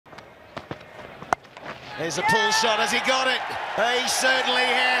There's a pull shot. Has he got it? He certainly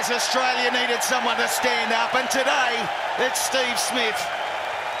has. Australia needed someone to stand up, and today it's Steve Smith.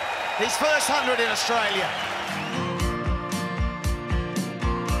 His first 100 in Australia.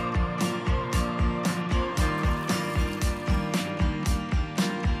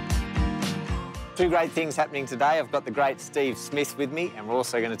 Two great things happening today. I've got the great Steve Smith with me, and we're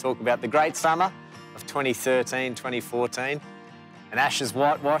also going to talk about the great summer of 2013, 2014. An Ashes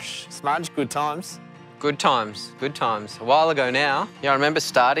whitewash. Smudge, good times. Good times, good times. A while ago now, I remember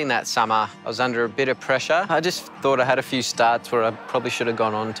starting that summer. I was under a bit of pressure. I just thought I had a few starts where I probably should have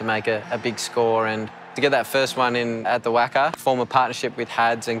gone on to make a big score, and to get that first one in at the Wacker, form a partnership with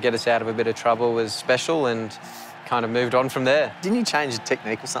Haddin and get us out of a bit of trouble was special, and kind of moved on from there. Didn't you change the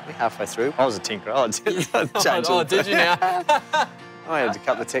technique or something halfway through? I was a tinkerer. I changed Oh, did you now? I had a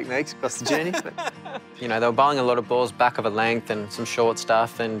couple of techniques across the journey. But... You know, they were bowling a lot of balls back of a length and some short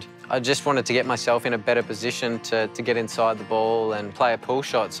stuff, and I just wanted to get myself in a better position to get inside the ball and play a pull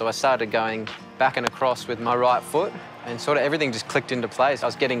shot. So I started going back and across with my right foot, and sort of everything just clicked into place. I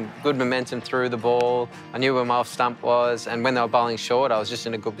was getting good momentum through the ball. I knew where my off stump was, and when they were bowling short, I was just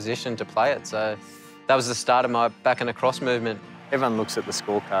in a good position to play it. So that was the start of my back and across movement. Everyone looks at the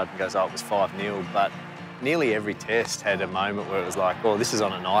scorecard and goes, oh, it was 5-0, but nearly every test had a moment where it was like, oh, this is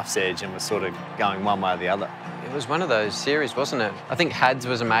on a knife's edge, and was sort of going one way or the other. It was one of those series, wasn't it? I think Hads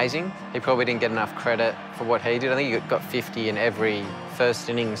was amazing. He probably didn't get enough credit for what he did. I think he got 50 in every first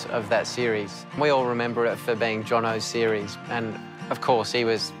innings of that series. We all remember it for being Jono's series, and of course he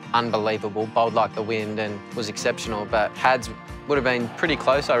was unbelievable, bowled like the wind and was exceptional, but Hads would have been pretty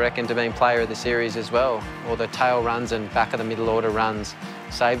close, I reckon, to being player of the series as well. All the tail runs and back of the middle order runs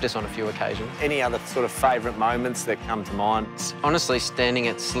saved us on a few occasions. Any other sort of favourite moments that come to mind? Honestly, standing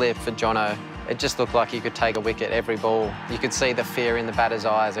at slip for Jono, it just looked like you could take a wicket every ball. You could see the fear in the batter's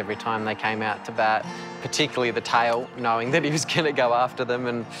eyes every time they came out to bat, particularly the tail, knowing that he was going to go after them.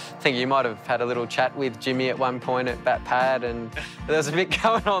 And I think you might have had a little chat with Jimmy at one point at bat pad, and there was a bit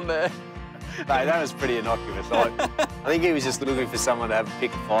going on there. Mate, that was pretty innocuous. I think he was just looking for someone to have a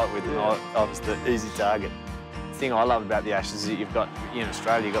pick a fight with, and I was the easy target. The thing I love about the Ashes is that you've got, in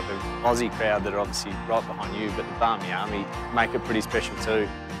Australia, you've got the Aussie crowd that are obviously right behind you, but the Barmy Army make it pretty special too.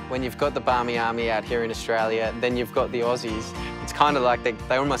 When you've got the Barmy Army out here in Australia, then you've got the Aussies. It's kind of like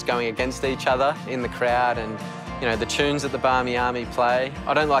they're almost going against each other in the crowd, and you know, the tunes that the Barmy Army play.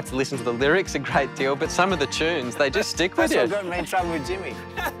 I don't like to listen to the lyrics a great deal, but some of the tunes, they just stick with you. That's what got me in trouble with Jimmy.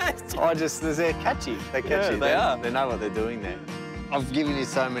 They're catchy. They're catchy. Yeah, they are. They know what they're doing there. I've given you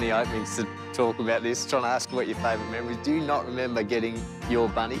so many openings to talk about this, trying to ask what your favourite memories. Do you not remember getting your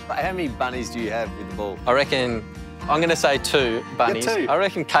bunny? How many bunnies do you have with the ball? I reckon, I'm going to say 2 bunnies. Yeah, 2. I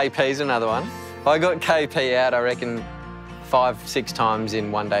reckon KP's another one. I got KP out, I reckon, 5-6 times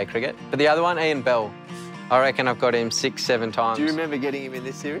in one-day cricket. But the other one, Ian Bell, I reckon I've got him 6-7 times. Do you remember getting him in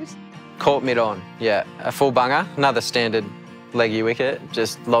this series? Caught mid-on, yeah. A full bunger, another standard leggy wicket,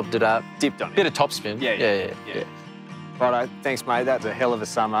 just lobbed it up. Dipped on it. Bit of topspin. Yeah. Righto, thanks mate, that was a hell of a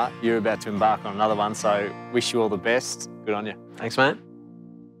summer. You're about to embark on another one, so wish you all the best. Good on you. Thanks, mate.